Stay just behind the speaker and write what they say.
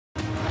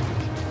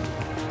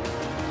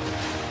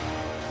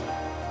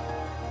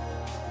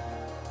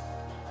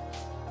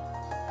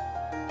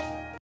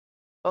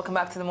Welcome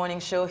back to the morning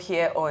show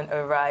here on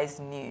Arise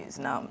News.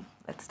 Now,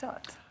 let's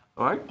start.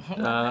 All right.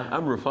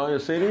 I'm Rufai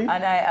Oseni.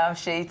 And I am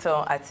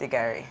Shaiton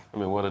Atigari. I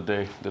mean, what a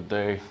day. The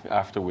day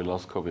after we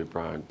lost Kobe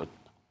Bryant. But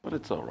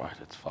it's all right.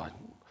 It's fine.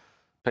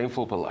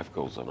 Painful, but life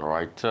goes on, all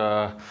right?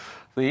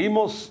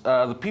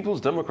 The People's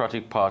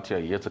Democratic Party are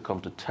yet to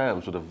come to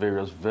terms with the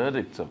various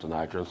verdicts of the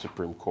Nigerian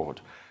Supreme Court,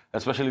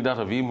 especially that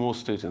of Imo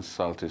State in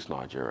southeast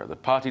Nigeria. The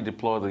party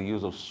deployed the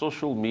use of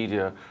social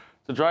media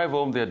to drive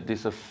home their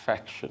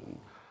disaffection.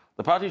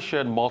 The party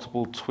shared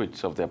multiple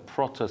tweets of their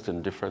protest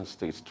in different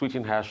states,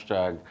 tweeting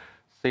hashtag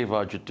Save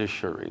Our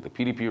Judiciary. The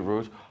PDP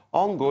wrote,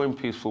 ongoing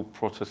peaceful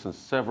protests in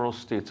several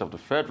states of the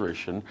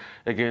Federation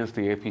against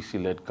the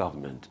APC-led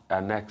government,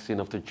 annexing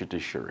of the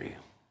judiciary.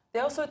 They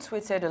also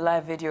tweeted a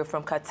live video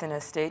from Katsina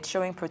State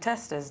showing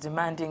protesters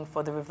demanding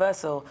for the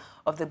reversal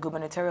of the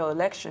gubernatorial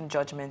election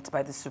judgment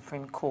by the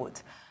Supreme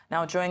Court.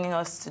 Now, joining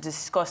us to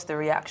discuss the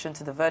reaction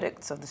to the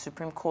verdicts of the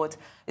Supreme Court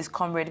is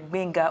Comrade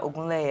Gbenga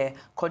Ogunleye,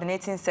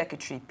 Coordinating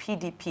Secretary,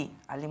 PDP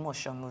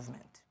Alimosho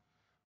Movement.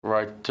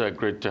 Right,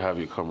 great to have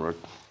you, Comrade.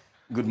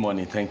 Good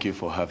morning. Thank you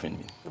for having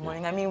me. Good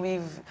morning. I mean,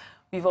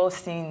 we've all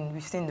seen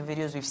the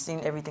videos, we've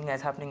seen everything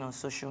that's happening on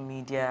social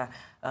media.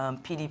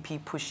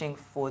 PDP pushing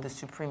for the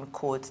Supreme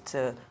Court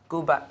to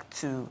go back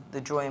to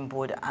the drawing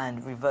board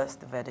and reverse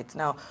the verdict.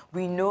 Now,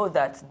 we know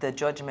that the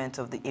judgment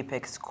of the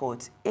Apex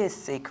Court is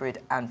sacred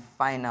and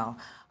final.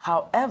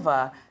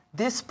 However,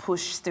 this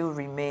push still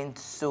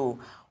remains so.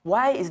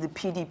 Why is the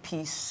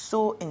PDP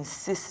so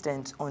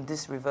insistent on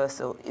this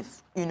reversal?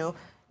 If, in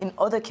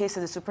other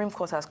cases, the Supreme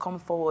Court has come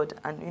forward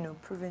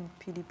and, proven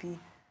PDP to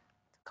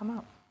come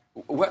out.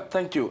 Well,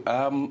 thank you.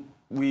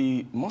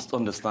 We must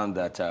understand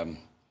that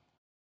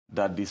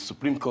that the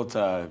Supreme Court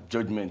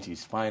judgment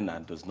is final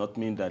does not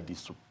mean that the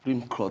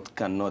Supreme Court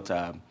cannot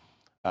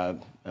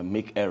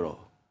make error.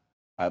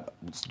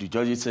 The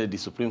judges said the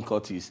Supreme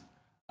Court is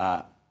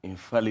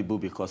infallible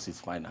because it's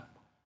final.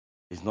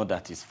 It's not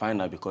that it's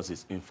final because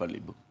it's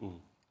infallible.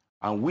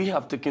 And we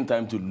have taken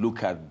time to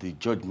look at the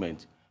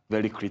judgment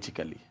very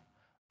critically.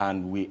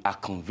 And we are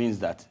convinced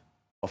that,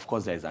 of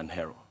course, there is an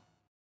error.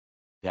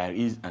 There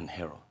is an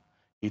error.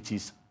 It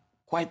is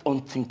quite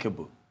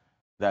unthinkable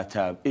that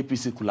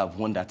APC could have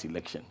won that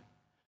election.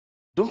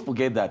 Don't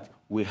forget that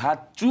we had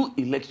 2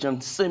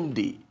 elections same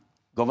day,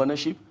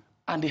 governorship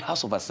and the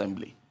House of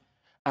Assembly.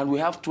 And we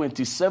have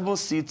 27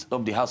 seats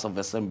of the House of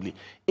Assembly.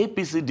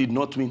 APC did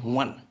not win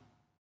 1.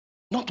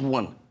 Not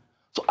 1.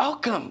 So how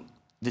come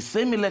the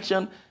same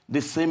election,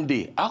 the same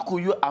day, how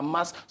could you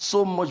amass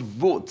so much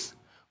votes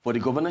for the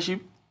governorship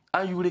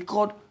and you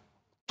record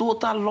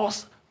total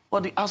loss for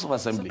the House of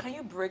Assembly? So can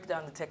you break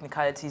down the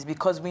technicalities?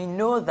 Because we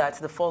know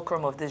that the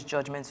fulcrum of this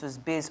judgment was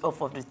based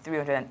off of the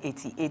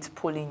 388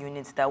 polling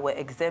units that were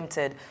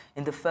exempted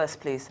in the first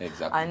place.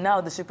 Exactly. And now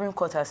the Supreme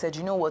Court has said,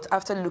 you know what,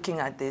 after looking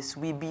at this,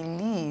 we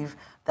believe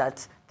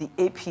that the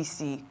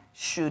APC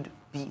should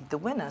be the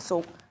winner.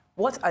 So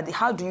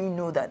how do you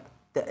know that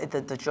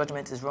the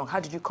judgment is wrong?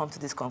 How did you come to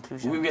this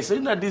conclusion? We were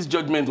saying that this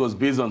judgment was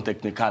based on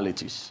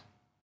technicalities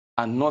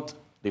and not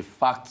the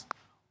fact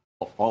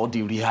or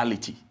the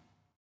reality.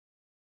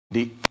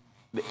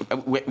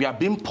 We are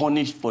being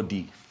punished for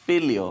the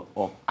failure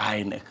of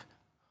INEC,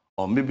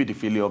 or maybe the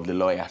failure of the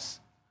lawyers,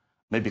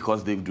 maybe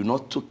because they do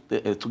not took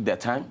their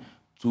time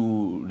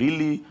to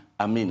really,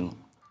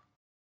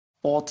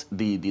 fought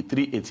the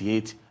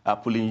 388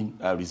 polling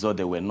result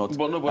they were not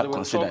considered. But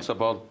nobody talks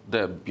about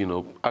them,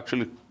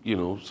 actually,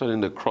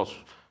 setting the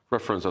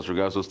cross-reference as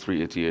regards those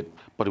 388,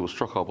 but it was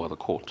struck out by the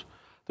court.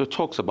 There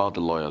talks about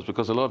the lawyers,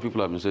 because a lot of people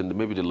have been saying that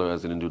maybe the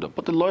lawyers didn't do that.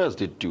 But the lawyers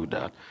did do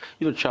that,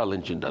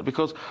 challenging that.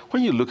 Because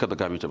when you look at the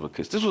gamut of a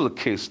case, this was a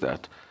case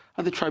that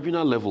at the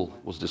tribunal level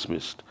was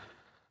dismissed.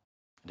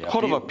 The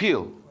Court of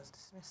Appeal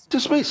was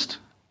dismissed.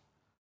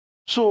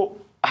 So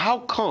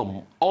how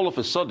come all of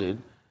a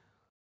sudden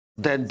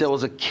then there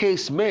was a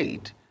case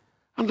made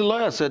and the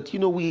lawyer said,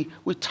 we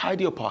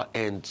tidy up our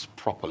ends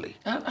properly?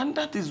 And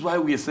that is why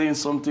we are saying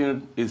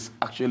something is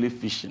actually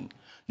fishing.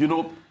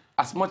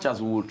 As much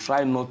as we will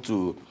try not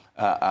to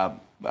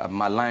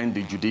malign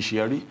the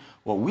judiciary,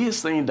 well, we are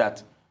saying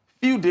that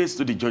few days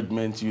to the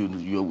judgment,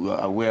 you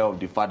are aware of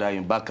the Father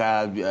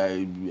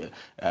Mbaka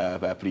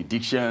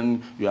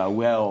prediction, you are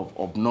aware of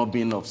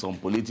obnubbing of some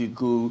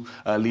political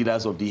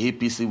leaders of the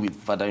APC with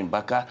Father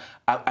Mbaka.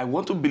 I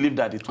want to believe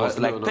that it was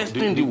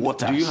testing the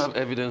waters. Do you have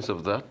evidence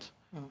of that?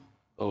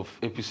 Of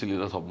APC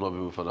leaders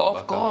hobnobbing with Father Mbaka?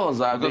 Of course.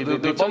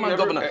 The former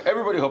governor...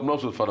 Everybody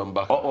hobnobs with Father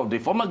Mbaka. The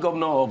former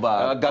governor of...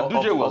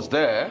 Ganduje was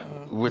there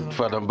with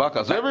Father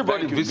Mbaka. So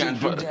everybody visited...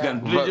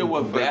 Ganduje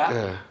was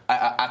there.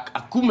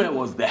 Akume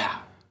was there.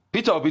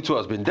 Peter Obitu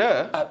has been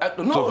there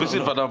to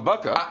visit Father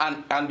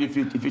Mbaka. And if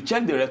you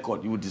check the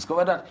record, you will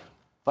discover that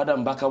Father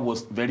Mbaka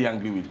was very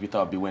angry with Peter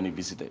Obi when he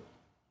visited,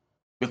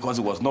 because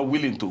he was not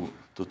willing to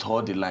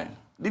toe the line.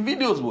 The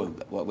videos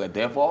were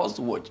there for us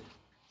to watch.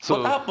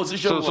 So our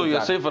position was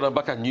you're saying Father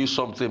Mbaka knew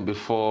something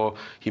before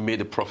he made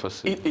the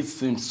prophecy? It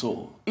seems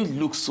so. It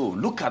looks so.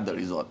 Look at the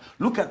result.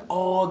 Look at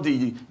all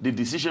the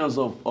decisions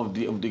of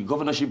the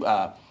governorship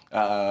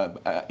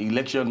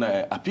election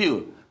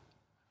appeal.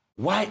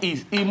 Why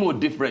is Imo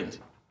different?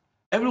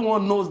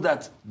 Everyone knows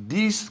that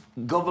this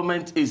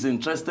government is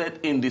interested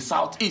in the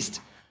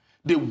Southeast.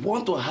 They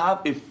want to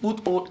have a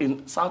foothold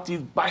in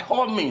Southeast by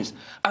all means.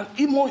 And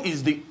Imo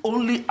is the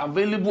only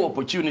available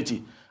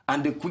opportunity.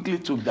 And they quickly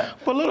took that.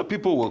 But a lot of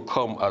people will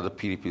come at the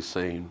PDP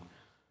saying,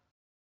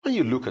 when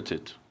you look at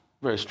it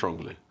very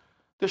strongly,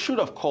 they should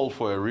have called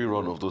for a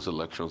rerun of those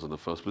elections in the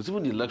first place.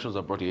 Even the elections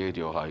that brought the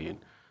ADOI in.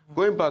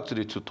 Going back to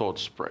the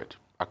two-thirds spread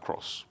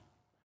across.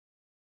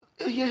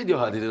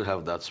 ADOI didn't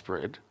have that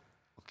spread.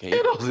 Okay.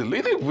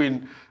 They didn't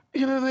win.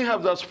 You know, they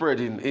have that spread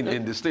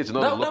in the states.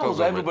 That was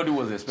what everybody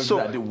was expecting. So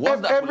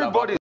that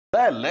everybody,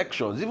 their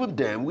elections, even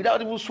them,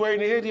 without even swearing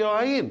the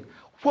ADOI in.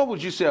 What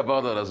would you say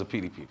about that as a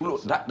PDP?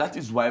 Look, that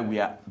is why we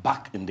are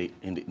back in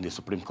the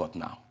Supreme Court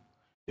now.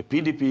 The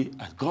PDP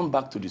has gone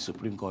back to the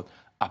Supreme Court,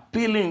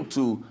 appealing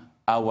to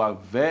our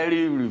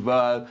very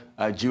revered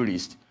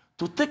jurists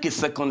to take a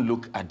second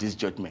look at this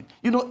judgment.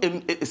 You know,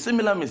 a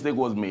similar mistake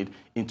was made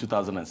in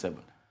 2007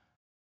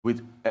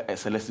 with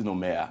Celestino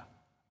Meah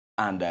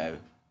and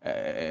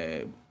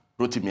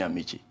Rotimi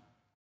Amici.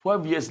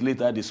 12 years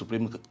later, the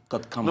Supreme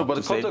Court came up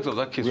to say... No, but the context of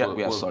that case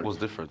was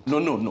different. No,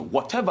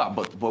 whatever,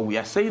 but we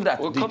are saying that...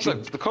 Well,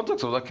 the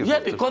context of that case was different. Yeah,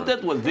 the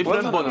context was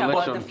different, but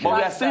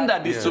we are saying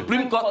that the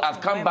Supreme Court has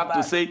come back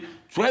to say,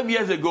 12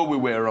 years ago we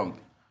were wrong.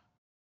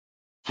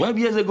 12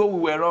 years ago we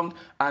were wrong,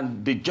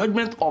 and the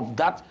judgment of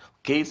that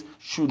case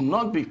should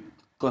not be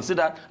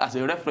considered as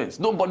a reference.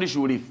 Nobody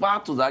should refer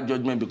to that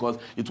judgment because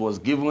it was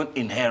given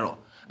in error.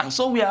 And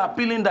so we are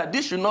appealing that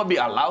this should not be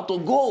allowed to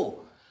go.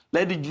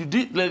 Let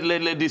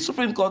the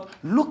Supreme Court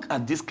look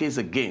at this case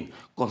again,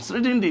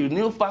 considering the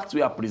new facts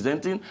we are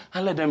presenting,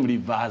 and let them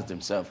reverse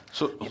themselves.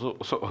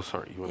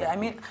 Sorry. Yeah, I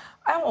mean,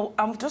 I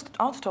want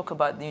to talk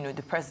about,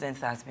 the precedent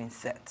that has been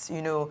set.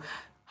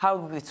 How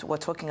we're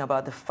talking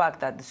about the fact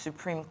that the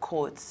Supreme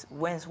Court,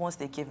 once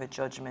they give a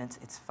judgment,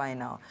 it's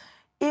final.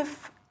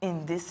 If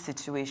in this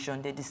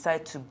situation they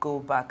decide to go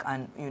back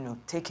and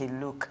take a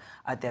look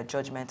at their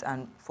judgment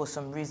and for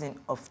some reason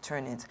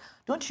overturn it,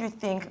 don't you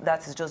think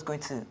that is just going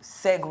to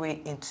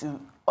segue into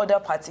other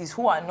parties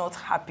who are not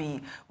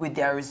happy with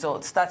their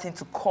results starting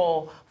to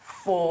call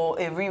for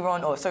a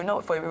rerun, or sorry,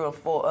 not for a rerun,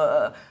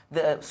 for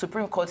the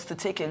Supreme Court to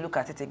take a look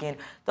at it again?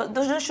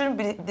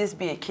 Shouldn't this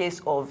be a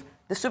case of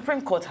the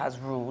Supreme Court has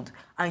ruled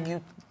and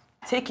you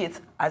take it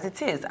as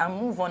it is and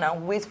move on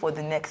and wait for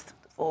the next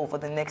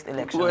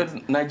election? Well,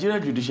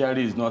 Nigerian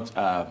judiciary is not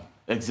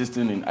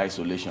existing in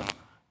isolation.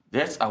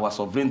 That's our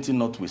sovereignty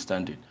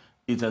notwithstanding.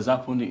 It has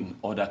happened in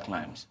other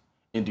climes.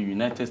 In the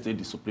United States,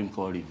 the Supreme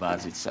Court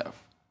reversed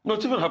itself. No,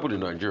 it even happened in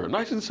Nigeria.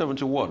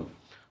 1971, there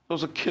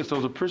was a case, there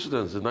was a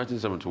precedent in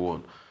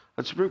 1971.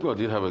 The Supreme Court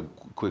did have a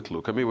quick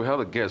look. I mean, we had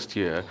a guest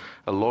here,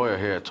 a lawyer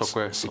here,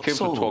 he came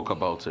to talk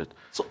about it.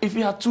 So if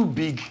you are too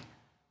big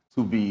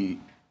to be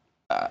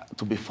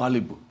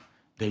fallible,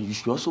 then you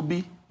should also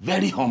be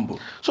very humble.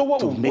 So what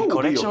to make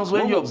corrections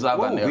when you observe an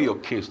error. What would be your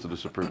case to the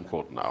Supreme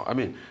Court now? I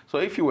mean, so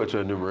if you were to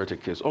enumerate a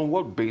case, on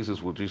what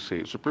basis would you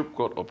say Supreme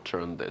Court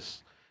upturned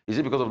this? Is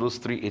it because of those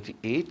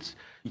 388,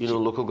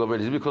 local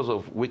government? Is it because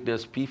of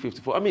weakness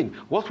P54? I mean,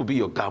 what would be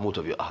your gamut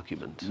of your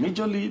argument?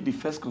 Majorly, the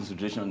first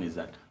consideration is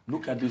that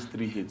look at these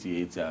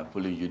 388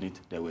 polling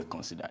units that were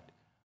considered.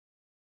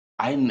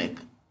 INEC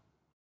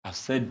has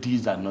said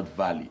these are not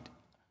valid.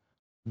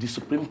 The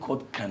Supreme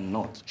Court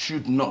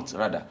should not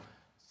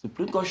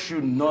Supreme Court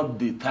should not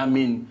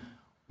determine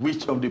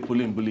which of the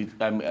polling bullets,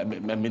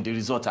 the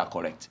results are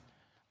correct.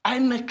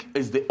 INEC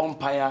is the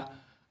umpire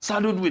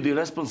saddled with the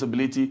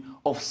responsibility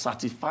of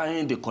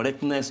certifying the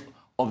correctness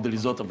of the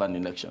result of an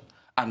election.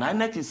 And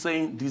INEC is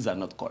saying these are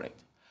not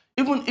correct.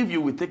 Even if you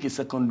will take a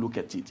second look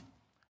at it,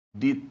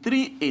 the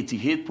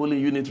 388 polling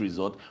unit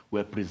results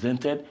were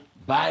presented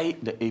by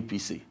the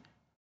APC.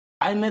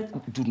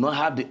 INEC do not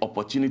have the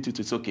opportunity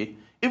to say, okay,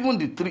 even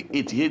the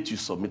 388 you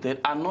submitted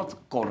are not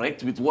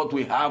correct with what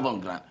we have on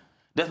ground,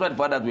 despite the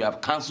fact that we have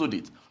cancelled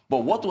it. But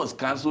what was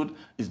cancelled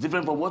is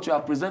different from what you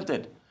have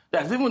presented.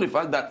 There's even the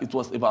fact that it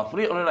was about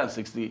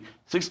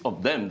 366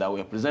 of them that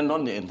were presented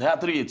on the entire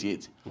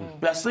 388.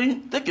 We are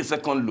saying, take a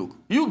second look.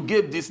 You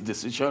gave this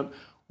decision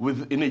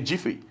in a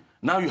jiffy.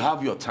 Now you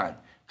have your time.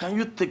 Can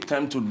you take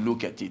time to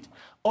look at it?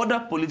 Other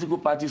political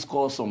parties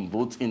call some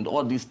votes in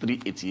all these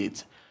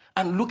 388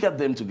 and look at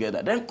them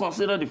together. Then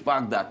consider the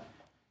fact that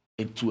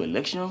 2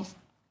 elections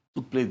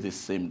took place the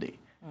same day.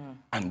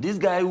 And this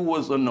guy who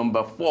was on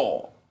number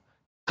 4,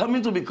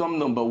 coming to become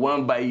number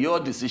 1 by your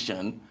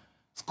decision,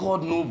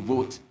 scored no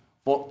vote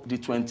for the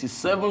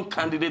 27th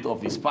candidate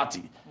of his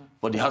party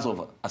for the House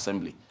of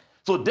Assembly.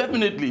 So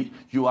definitely,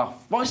 you are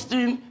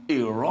forcing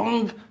a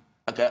wrong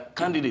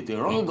candidate, a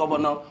wrong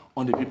governor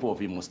on the people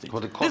of Imo State.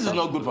 This is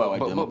not good for our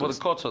democracy.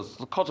 But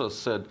the court has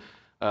said,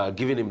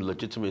 giving him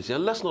legitimacy.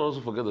 And let's not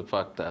also forget the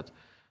fact that,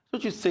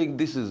 don't you think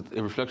this is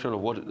a reflection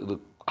of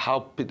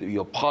how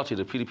your party,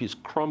 the PDP, is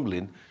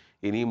crumbling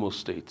in Imo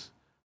State?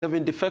 There have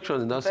been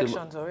defections in that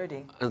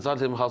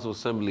same House of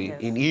Assembly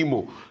in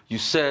Imo. You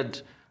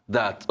said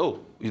that,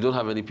 you don't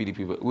have any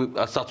PDP.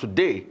 But as of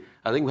today,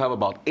 I think we have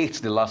about 8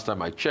 the last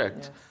time I checked,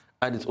 Yes.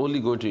 and it's only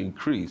going to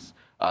increase.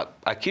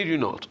 I kid you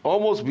not,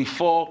 almost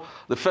before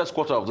the first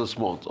quarter of this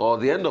month or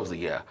the end of the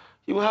year,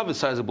 you will have a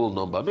sizable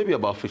number, maybe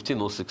about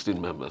 15 or 16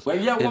 members. Well,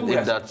 yeah, in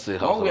that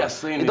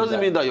House. It doesn't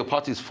mean that your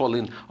party is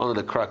falling under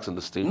the cracks in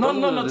the state. No,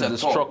 not at all. The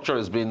structure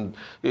has been,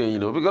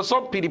 because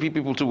some PDP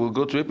people too will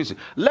go to APC.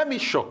 Let me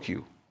shock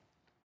you.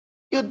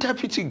 Your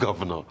deputy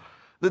governor,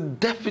 the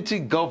deputy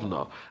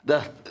governor,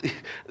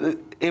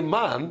 a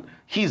man,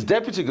 his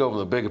deputy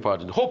governor, beg your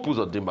pardon, Hope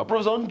Uzodimma,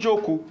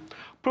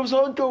 Professor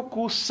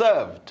Njoku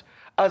served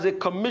as a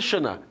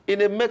commissioner in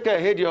Emeka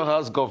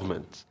Ihedioha's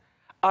government.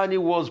 And he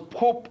was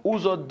Hope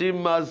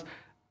Uzodimma's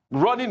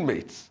running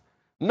mates.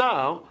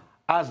 Now,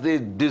 as they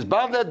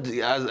disbanded,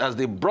 as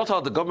they brought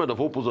out the government of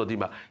Hope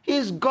Uzodimma,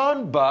 he's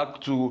gone back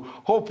to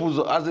Hope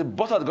Uzodimma, as they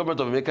brought out the government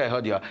of Emeka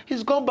Ihedioha,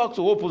 he's gone back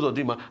to Hope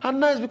Uzodimma, and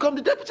now he's become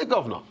the deputy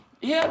governor.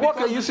 Yeah, what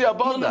can you say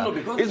about that?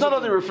 It's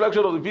not a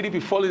reflection of the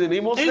PDP falling in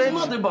Imo State. It's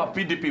not about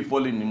PDP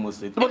falling in Imo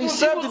State. But he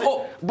served in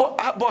it.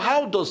 But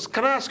how does,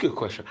 can I ask you a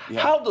question?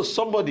 Yeah. How does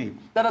somebody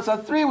that as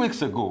of 3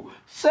 weeks ago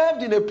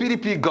served in a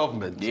PDP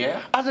government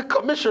as a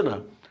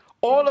commissioner,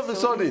 all of a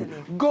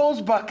sudden goes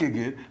back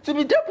again to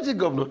be deputy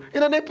governor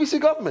in an APC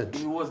government?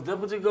 He was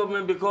deputy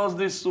governor because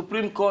the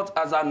Supreme Court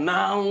has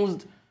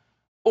announced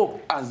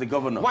Hope as the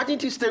governor. Why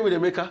didn't he stay with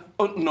Emeka?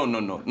 Oh, no.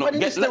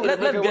 Let's get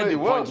the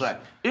point right.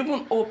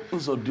 Even Hope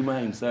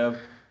Uzodimma himself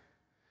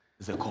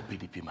is a core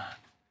PDP man.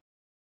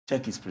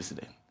 Check his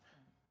president.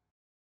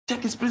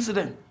 Check his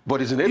president. But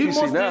he's in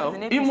APC now.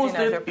 Imo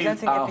State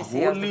is a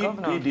wholly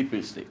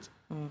PDP state.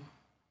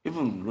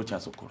 Even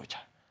Rochas Okorocha.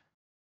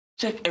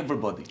 Check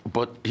everybody.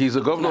 But he's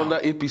a governor under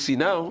APC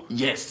now.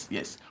 Yes.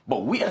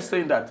 But we are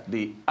saying that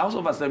the House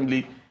of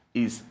Assembly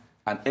is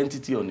an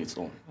entity on its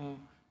own.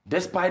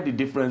 Despite the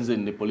difference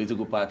in the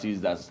political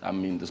parties that,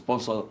 the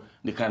sponsor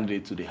the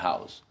candidate to the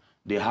House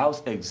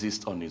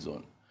exists on its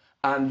own.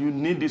 And you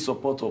need the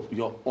support of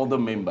your other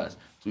members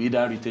to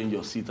either retain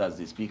your seat as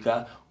the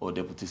Speaker or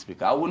Deputy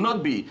Speaker. I will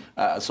not be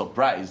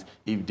surprised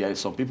if there are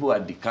some who are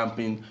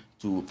decamping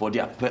for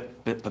their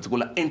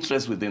particular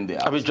interest within the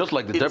House. Just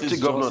like the Deputy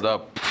Governor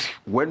that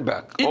went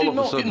back all of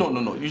a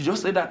sudden. No. You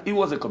just said that he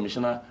was a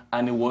commissioner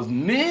and he was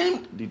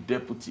named the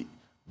deputy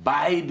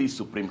by the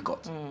Supreme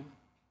Court.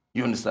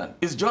 You understand?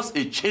 It's just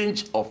a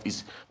change of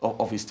his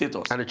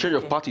status. And a change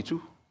of party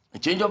too. A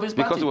change of his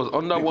party. Because he was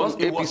under one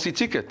APC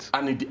ticket.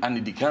 And he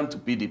decamped to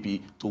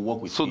PDP to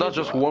work with So that's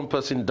just one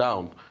person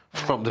down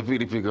from the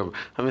PDP government.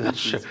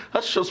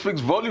 That just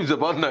speaks volumes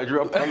about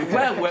Nigeria. I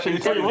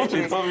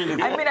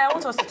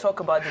want us to talk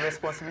about the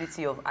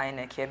responsibility of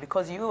INEC here,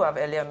 because you have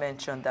earlier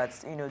mentioned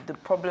that, the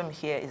problem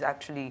here is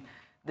actually,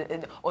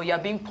 or you're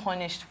being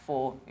punished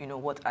for,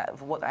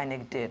 what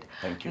INEC did.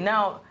 Thank you.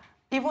 Now,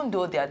 even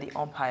though they are the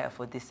umpire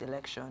for these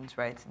elections,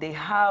 right, they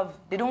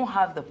don't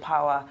have the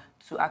power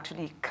to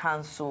actually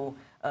cancel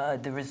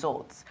the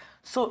results.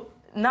 So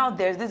now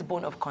there's this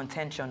bone of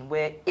contention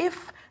where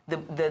if the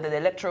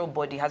electoral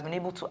body has been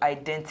able to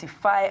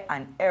identify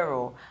an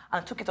error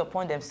and took it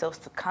upon themselves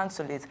to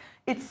cancel it,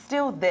 it's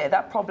still there.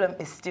 That problem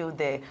is still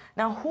there.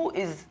 Now, who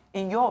is,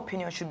 in your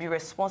opinion, should be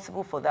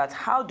responsible for that?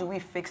 How do we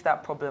fix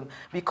that problem?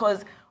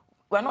 Because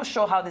we're not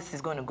sure how this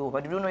is going to go,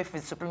 but we don't know if the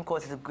Supreme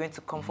Court is going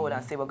to come forward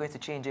and say we're going to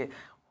change it.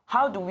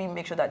 How do we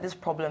make sure that this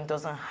problem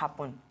doesn't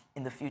happen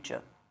in the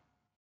future?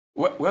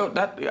 Well,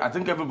 I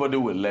think everybody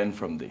will learn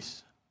from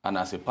this. And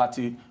as a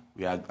party,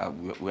 we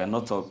are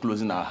not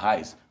closing our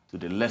eyes to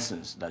the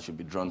lessons that should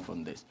be drawn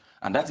from this.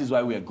 And that is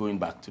why we are going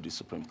back to the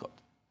Supreme Court.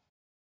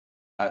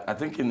 I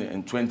think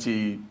in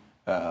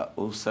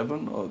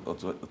 2007 or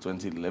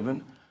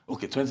 2011,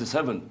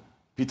 2007,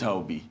 Peter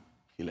Obi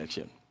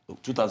election.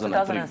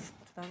 2003.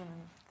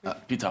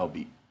 Peter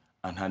Obi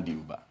and Andy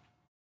Guber.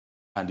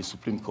 And the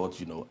Supreme Court,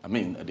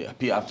 they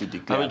appear to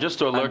declare. Just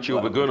to alert you,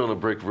 we're going on a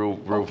break real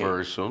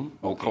very soon.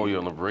 We'll call you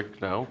on a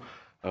break now.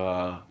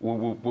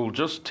 We'll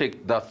just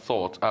take that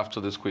thought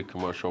after this quick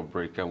commercial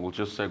break, and we'll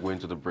just segue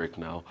into the break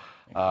now.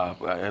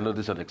 I know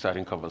this is an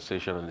exciting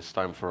conversation, and it's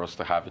time for us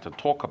to have it and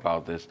talk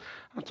about this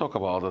and talk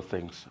about other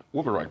things.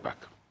 We'll be right back.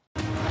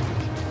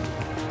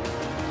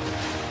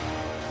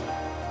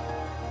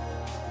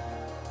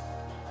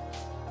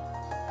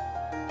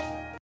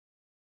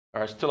 All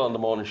right, still on the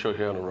morning show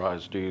here on the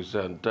Rise News,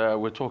 and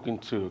we're talking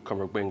to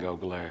Comrade Gbenga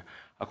Ogunleye,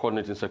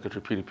 Coordinating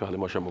Secretary, PDP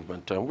Alimosho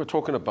Movement. We're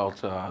talking about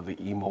the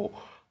Imo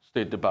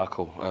State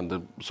debacle and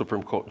the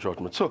Supreme Court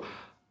judgment. So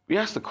we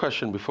asked the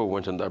question before we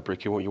went on that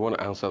break. You want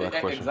to answer that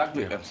question?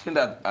 Exactly. Yeah. I'm saying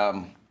that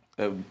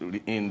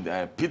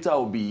in Peter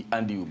Obi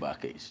and the Guber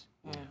case,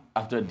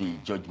 after the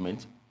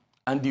judgment,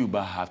 Andy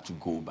Guber had to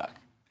go back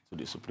to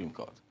the Supreme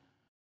Court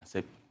and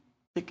say,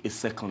 take a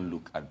second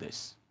look at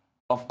this.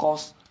 Of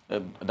course,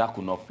 that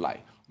could not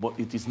fly. But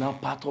it is now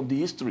part of the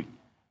history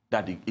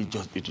that it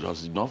just did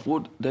not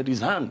hold that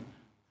his hand.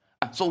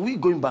 And so we're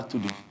going back to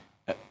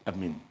the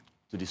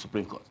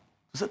Supreme Court.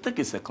 So take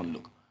a second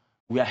look.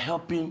 We are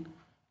helping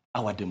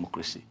our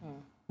democracy.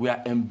 We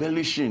are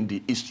embellishing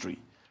the history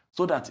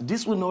so that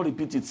this will not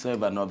repeat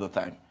itself another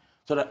time.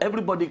 So that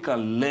everybody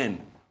can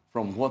learn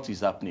from what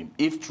is happening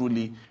if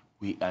truly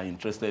we are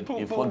interested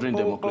in furthering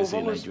democracy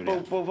in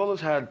Nigeria. Volus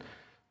had,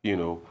 you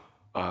know,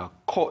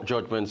 court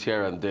judgments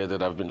here and there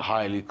that have been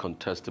highly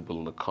contestable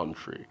in the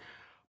country.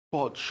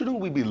 But shouldn't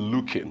we be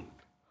looking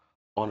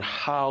on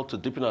how to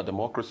deepen our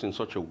democracy in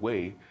such a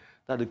way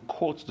that the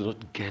courts do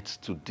not get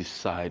to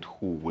decide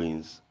who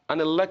wins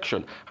an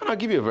election? And I'll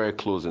give you a very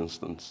close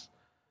instance.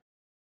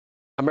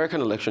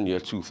 American election year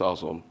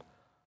 2000,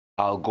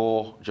 Al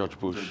Gore, George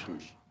Bush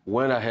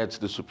went ahead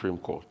to the Supreme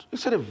Court. It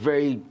set a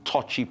very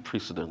touchy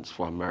precedent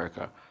for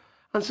America.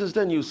 And since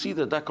then, you see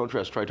that that country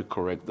has tried to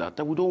correct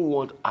that we don't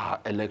want our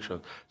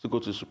election to go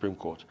to the Supreme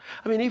Court.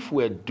 I mean, if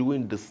we're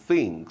doing the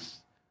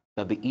things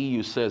that the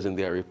EU says in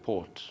their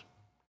report,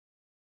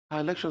 our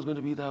election is going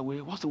to be that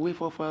way. What's the way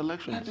forward for our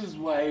elections? That is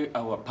why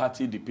our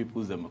party, the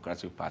People's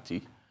Democratic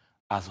Party,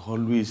 has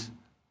always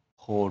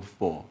called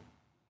for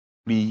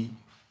free,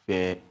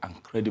 fair,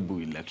 and credible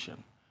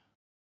election.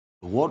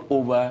 The world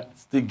over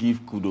still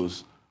give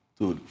kudos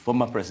to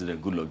former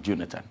President Goodluck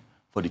Jonathan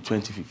for the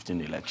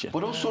 2015 election.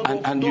 But also,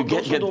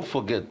 don't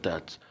forget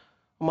that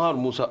Mahmoud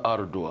Musa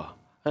Ardua,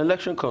 an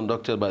election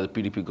conducted by the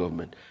PDP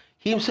government,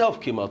 he himself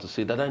came out to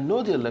say that I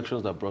know the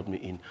elections that brought me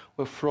in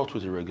were fraught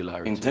with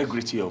irregularities.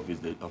 Integrity of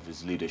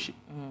his leadership.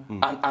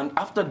 And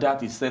after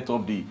that, he set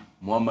up the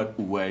Muhammad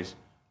Uwais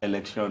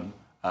election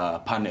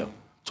panel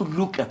to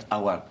look at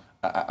our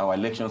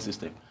election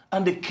system.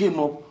 And they came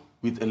up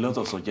with a lot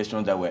of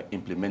suggestions that were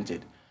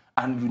implemented.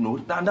 And you know,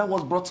 and that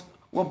was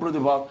what brought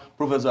about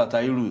Professor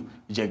Atahiru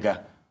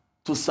Jega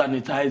to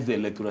sanitize the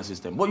electoral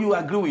system. But you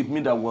agree with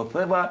me that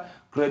whatever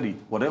credit,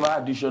 whatever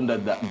addition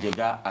that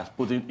Jega has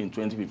put in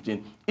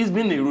 2015 is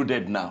being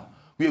eroded now.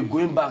 We are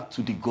going back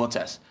to the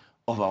gutters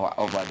of our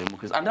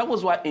democracy. And that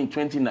was why in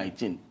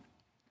 2019,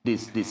 the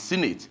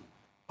Senate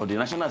or the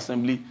National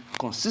Assembly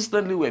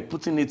consistently were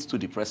putting it to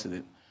the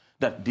president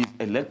that the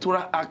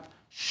Electoral Act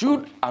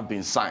should have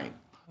been signed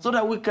so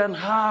that we can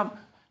have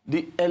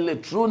the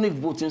electronic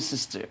voting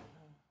system.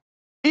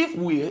 If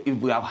we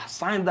have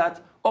signed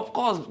that, of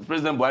course,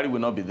 President Buhari will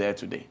not be there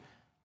today.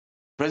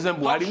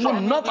 President Buhari will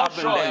not have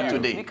been there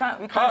today. We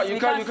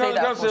can't say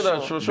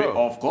that for sure.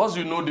 Of course,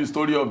 you know the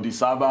story of the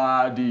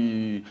Saba,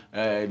 the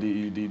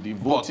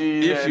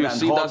voting. If you and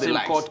see all that in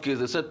court case,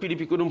 they said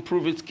PDP couldn't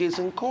prove its case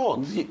in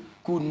court. It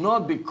could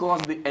not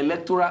because the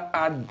Electoral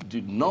Act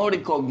did not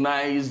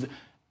recognize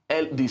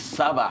the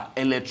Saba,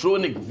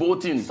 electronic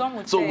voting.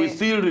 So we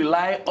still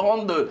rely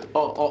on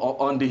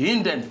the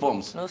indent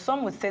forms. No,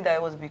 some would say that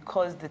it was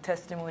because the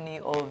testimony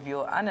of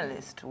your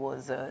analyst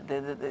was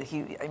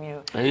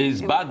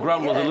his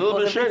background was a little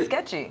bit shady.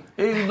 Sketchy.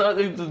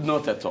 It's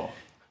not at all.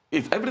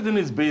 If everything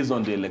is based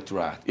on the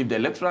Electoral Act, if the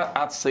Electoral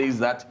Act says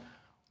that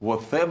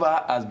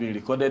whatever has been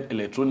recorded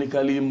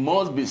electronically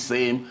must be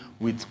same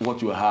with what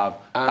you have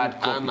and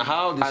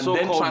how the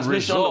so-called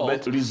result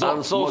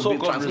must be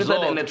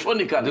transmitted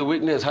electronically. The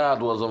witness had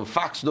was on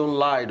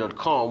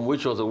factsdon'tlie.com,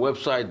 which was a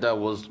website that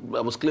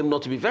was claimed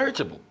not to be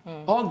veritable.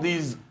 All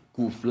these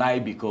could fly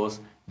because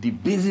the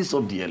basis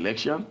of the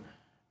election,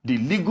 the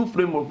legal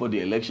framework for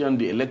the election,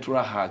 the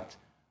Electoral Act,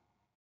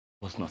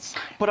 was not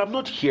signed. But I'm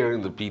not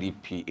hearing the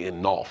PDP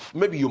enough.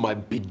 Maybe you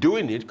might be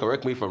doing it,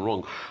 correct me if I'm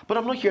wrong, but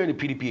I'm not hearing the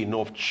PDP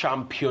enough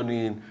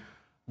championing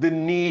the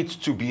need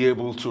to be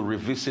able to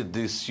revisit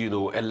this,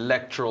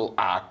 electoral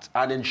act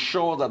and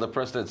ensure that the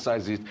president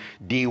signs it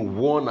day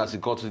one as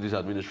it got to this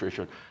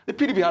administration. The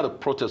PDP had a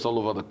protest all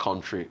over the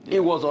country. Yeah.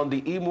 It was on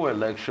the Imo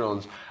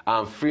elections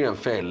and free and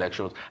fair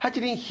elections. I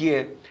didn't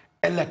hear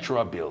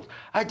electoral bills.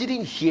 I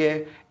didn't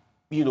hear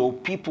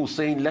people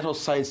saying, let us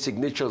sign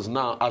signatures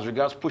now as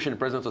regards pushing the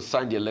president to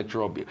sign the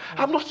electoral bill.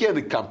 I'm not hearing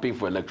the campaign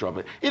for electoral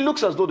bill. It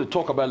looks as though the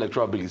talk about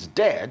electoral bill is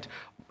dead.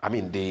 I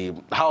mean, the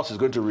House is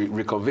going to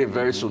reconvene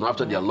very soon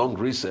after their long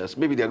recess.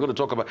 Maybe they're going to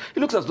talk about it.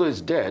 Looks as though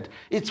it's dead.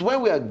 It's when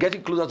we are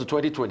getting closer to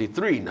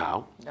 2023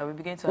 now. We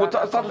begin to we'll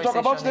start to talk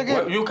about it again.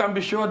 Well, you can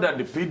be sure that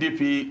the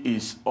PDP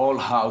is all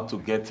how to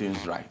get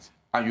things right.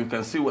 And you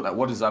can see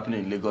what is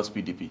happening in Lagos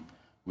PDP.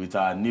 With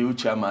our new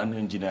chairman,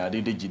 Engineer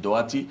Adedeji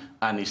Doherty,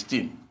 and his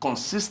team,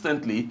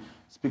 consistently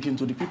speaking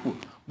to the people.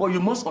 But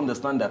you must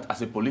understand that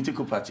as a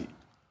political party,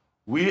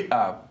 we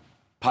are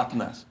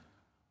partners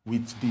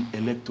with the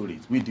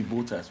electorate, with the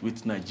voters,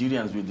 with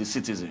Nigerians, with the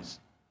citizens.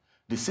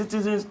 The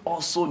citizens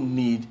also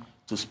need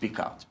to speak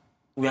out.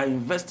 We are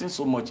investing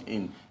so much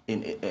in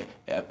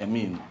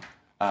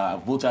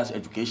voters'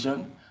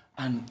 education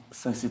and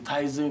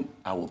sensitizing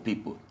our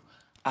people.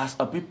 As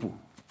a people,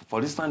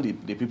 for instance,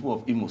 the people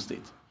of Imo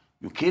State,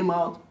 you came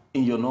out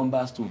in your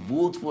numbers to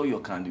vote for your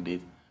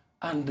candidate,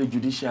 and the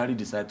judiciary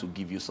decided to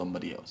give you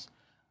somebody else.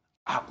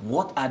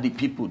 What are the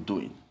people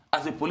doing?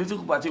 As a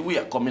political party, we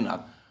are coming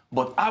out.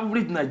 But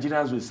average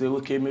Nigerians will say,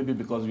 okay, maybe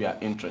because we are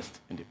interested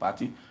in the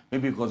party,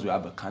 maybe because we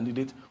have a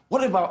candidate.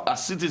 What about a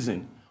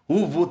citizen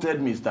who voted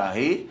Mr.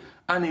 A,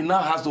 and he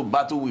now has to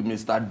battle with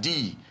Mr.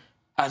 D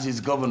as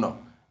his governor?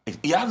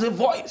 He has a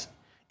voice.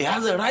 He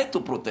has a right to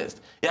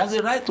protest. He has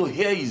a right to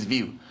hear his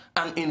view.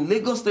 And in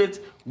Lagos State,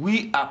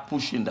 we are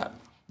pushing that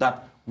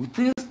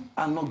things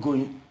are not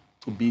going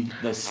to be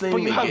the same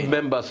But you again. have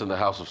members in the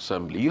House of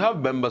Assembly. You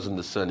have members in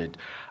the Senate.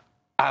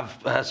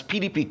 Has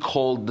PDP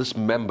called these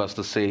members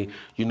to say,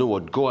 you know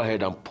what, go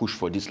ahead and push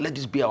for this. Let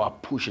this be our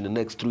push in the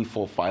next 3,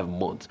 4, 5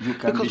 months.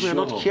 Because we're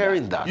not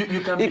hearing that.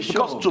 You can be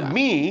sure because to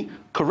me,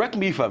 correct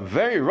me if I'm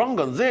very wrong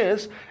on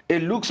this,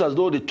 it looks as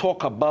though the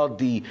talk about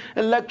the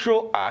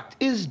Electoral Act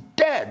is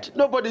dead.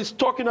 Nobody's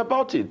talking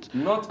about it.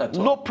 Not at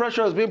all. No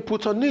pressure has been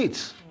put on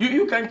it.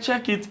 You can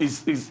check it.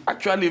 It's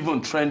actually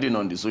even trending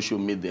on the social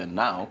media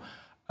now.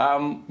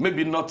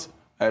 Maybe not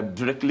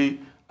directly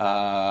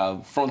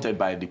fronted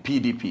by the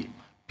PDP.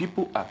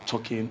 People are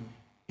talking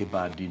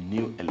about the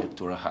new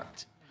Electoral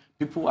Act.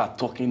 People are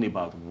talking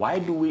about why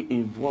do we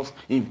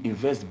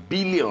invest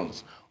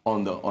billions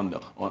on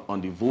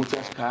the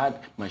voters' card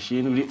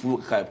machinery,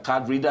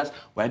 card readers?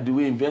 Why do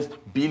we invest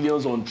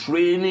billions on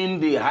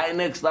training the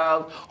INEC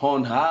staff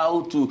on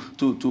how to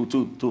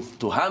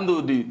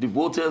handle the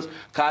voters'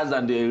 cards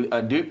and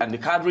the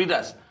card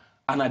readers?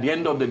 And at the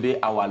end of the day,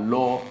 our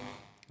law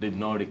did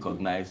not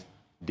recognize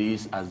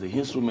this as the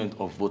instrument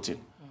of voting.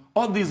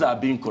 All these are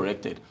being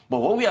corrected. But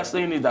what we are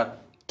saying is that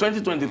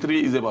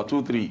 2023 is about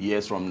 2-3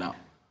 years from now.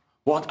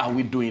 What are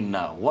we doing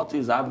now? What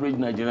is average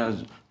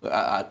Nigerians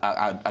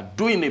are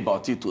doing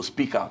about it to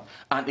speak out?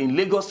 And in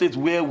Lagos State,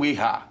 where we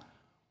are,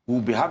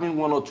 we'll be having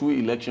 1 or 2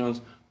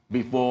 elections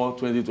before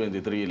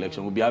 2023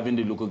 election. We'll be having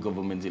the local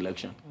government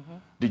election.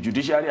 The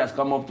judiciary has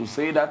come up to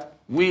say that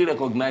we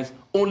recognize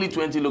only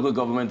 20 local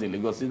governments in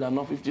Lagos State and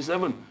not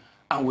 57.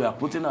 And we are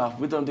putting our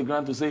feet on the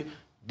ground to say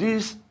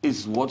this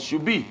is what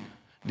should be.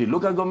 The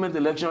local government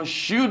election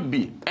should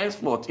be,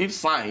 henceforth, if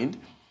signed,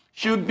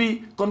 should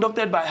be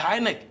conducted by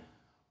INEC,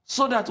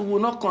 so that we will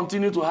not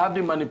continue to have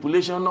the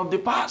manipulation of the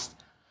past.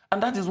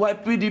 And that is why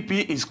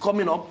PDP is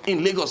coming up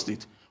in Lagos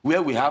State,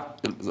 where we have,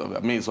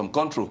 some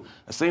control,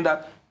 saying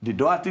that the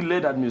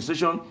Doherty-led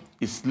administration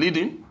is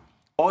leading,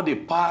 all the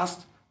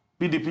past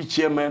PDP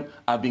chairmen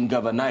have been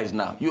galvanized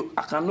now.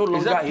 I can no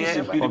longer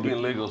hear PDP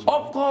in Lagos?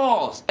 Of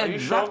course,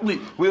 exactly.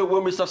 Will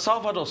Mr.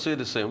 Salvador say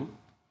the same?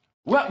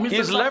 Well, Mr.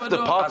 He's left the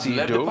party,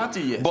 though.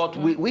 Yes. But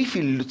if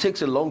he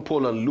takes a long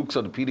poll and looks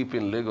at the PDP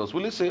in Lagos,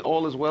 will he say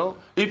all is well?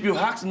 If you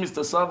ask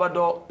Mr.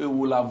 Salvador, he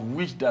will have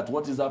wished that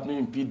what is happening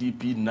in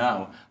PDP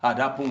now had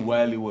happened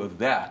while he was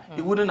there.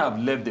 He wouldn't have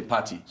left the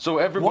party. So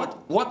everybody...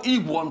 What he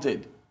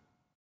wanted,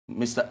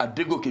 Mr.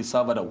 Adegoke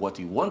Salvador, what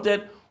he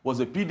wanted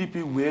was a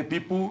PDP where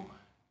people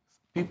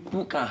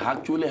can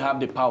actually have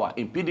the power.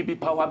 In PDP,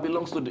 power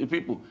belongs to the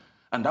people.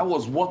 And that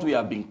was what we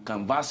have been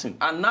canvassing.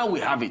 And now we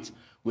have it.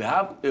 We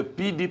have a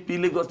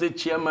PDP Lagos State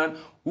chairman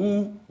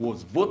who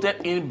was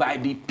voted in by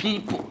the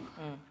people,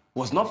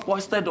 was not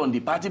foisted on the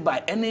party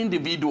by any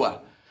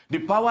individual. The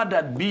power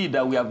that be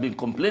that we have been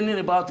complaining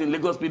about in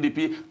Lagos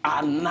PDP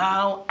are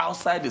now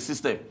outside the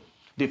system.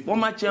 The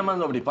former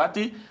chairman of the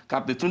party,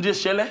 Captain Tunji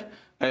Shele,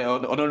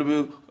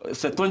 Honorable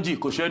Setonji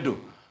Koshedo,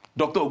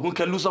 Dr.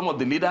 Ogunkelu, some of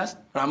the leaders,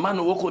 Raman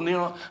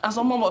Owokoniro, and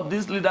some of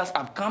these leaders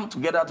have come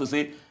together to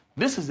say,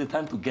 this is the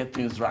time to get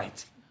things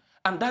right.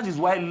 And that is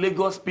why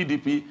Lagos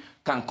PDP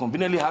can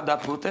conveniently have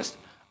that protest,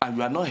 and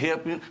you are not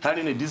hearing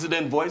a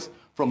dissident voice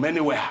from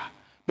anywhere.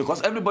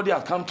 Because everybody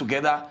has come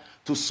together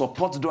to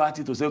support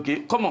Doherty to say, okay,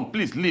 come on,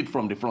 please lead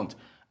from the front,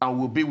 and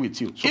we'll be with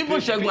you. So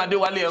even Segun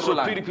Adewale Eroland. So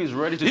PDP is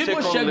ready to take on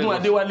Lagos. Even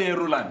Segun Adewale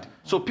Eroland.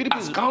 So PDP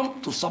has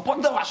come to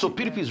support Doherty. So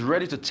PDP is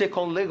ready to take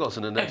on Lagos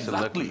in the next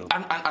election.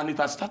 Exactly, and it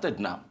has started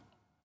now.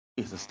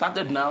 It's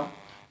started now.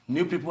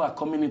 New people are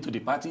coming into the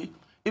party.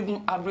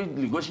 Even average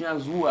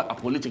Lagosians who are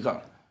apolitical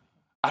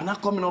are now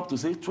coming up to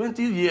say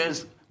 20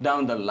 years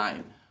down the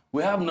line,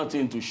 we have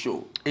nothing to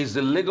show. Is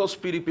the Lagos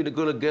PDP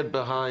going to get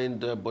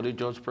behind Bode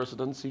George's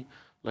presidency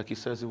like he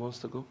says he wants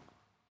to go?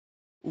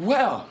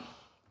 Well,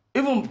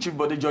 even Chief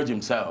Bode George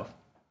himself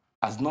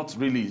has not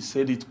really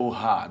said it all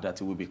hard that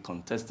he will be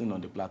contesting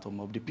on the platform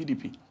of the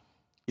PDP.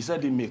 He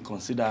said he may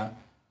consider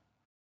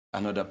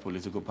another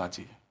political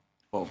party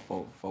for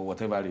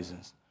whatever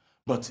reasons.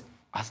 But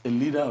as a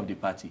leader of the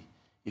party,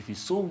 if he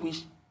so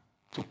wished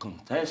to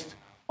contest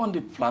on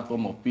the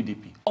platform of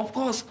PDP, of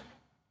course.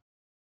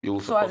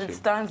 So as it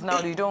stands now,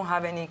 you don't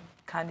have any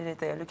candidate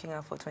that you're looking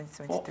at for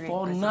 2023?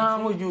 For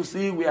now, you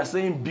see, we are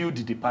saying build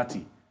the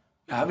party.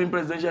 We are having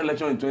presidential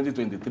election in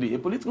 2023. A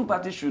political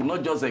party should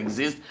not just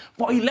exist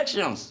for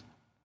elections.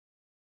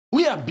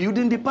 We are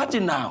building the party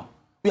now.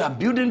 We are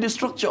building the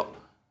structure.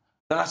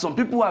 There are some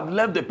people who have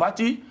left the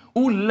party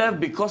who left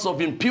because of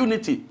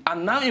impunity,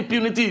 and now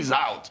impunity is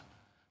out.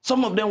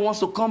 Some of them want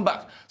to come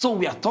back. So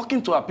we are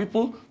talking to our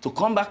people to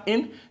come back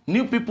in.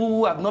 New people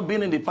who have not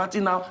been in the party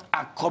now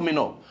are coming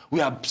up.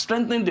 We are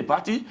strengthening the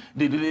party.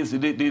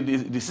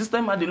 The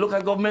system at the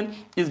local government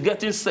is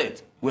getting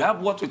set. We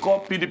have what we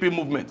call PDP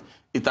movement.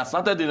 It has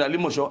started in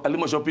Alimosho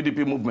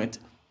PDP movement.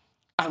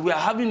 And we are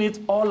having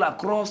it all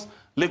across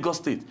Lagos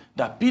State.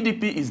 That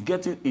PDP is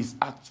getting its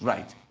act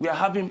right. We are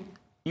having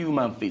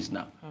human face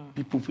now.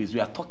 People face. We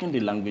are talking the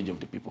language of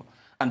the people.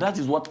 And that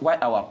is why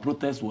our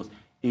protest was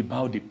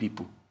about the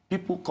people.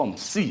 People come,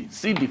 see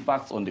the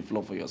facts on the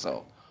floor for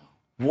yourself.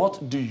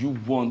 What do you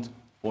want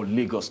for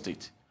Lagos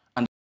State?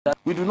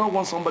 We do not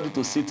want somebody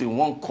to sit in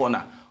one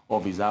corner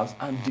of his house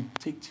and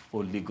dictate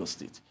for Lagos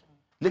State.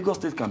 Lagos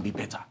State can be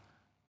better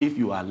if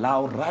you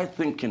allow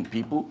right-thinking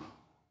people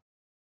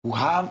who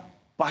have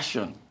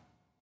passion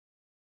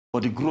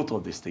for the growth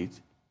of the state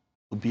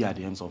to be at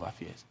the ends of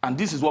affairs. And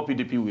this is what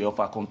PDP will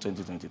offer come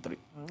 2023.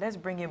 Let's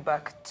bring it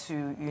back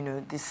to,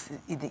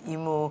 the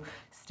Imo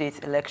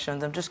State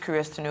elections. I'm just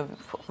curious to know,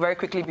 very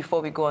quickly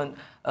before we go on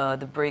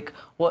the break,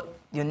 what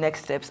your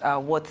next steps are,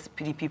 what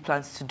PDP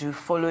plans to do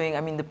following.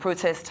 I mean, the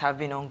protests have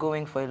been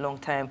ongoing for a long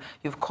time.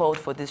 You've called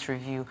for this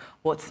review.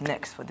 What's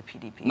next for the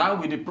PDP? Now,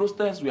 with the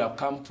protests, we have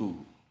come to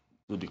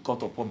the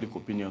court of public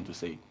opinion to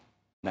say,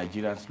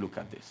 Nigerians, look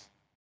at this.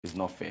 It's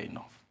not fair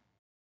enough.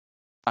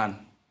 And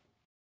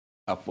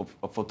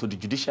to the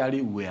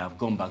judiciary, we have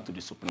gone back to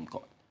the Supreme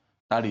Court.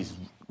 That is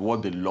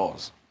what the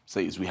laws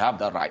say, is we have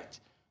the right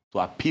to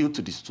appeal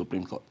to the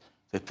Supreme Court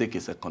to take a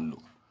second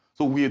look.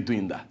 So we are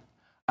doing that.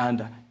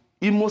 And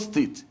Imo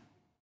State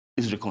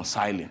is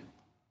reconciling.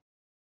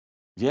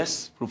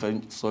 Yes, Professor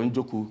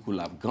Njoku could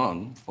have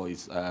gone for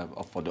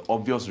the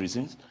obvious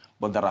reasons,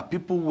 but there are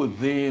people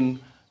within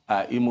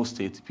Imo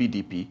State,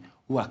 PDP,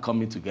 who are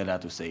coming together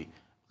to say,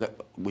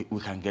 we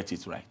can get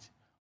it right.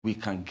 We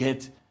can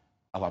get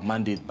our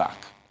mandate back.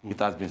 It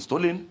has been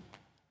stolen.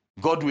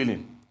 God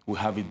willing, we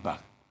have it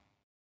back.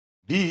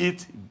 Be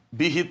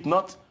it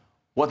not,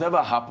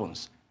 whatever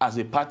happens, as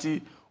a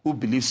party who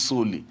believes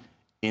solely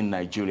in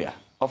Nigeria,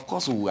 of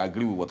course we will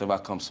agree with whatever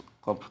comes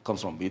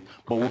from it,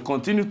 but we'll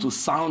continue to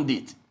sound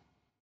it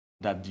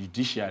that the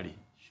judiciary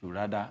should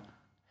rather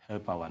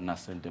help our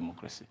nascent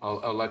democracy.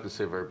 I'd like to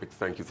say a very big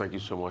thank you. Thank you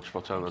so much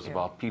for telling us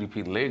about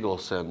PDP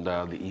Lagos and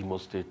the Imo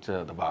State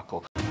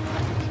debacle.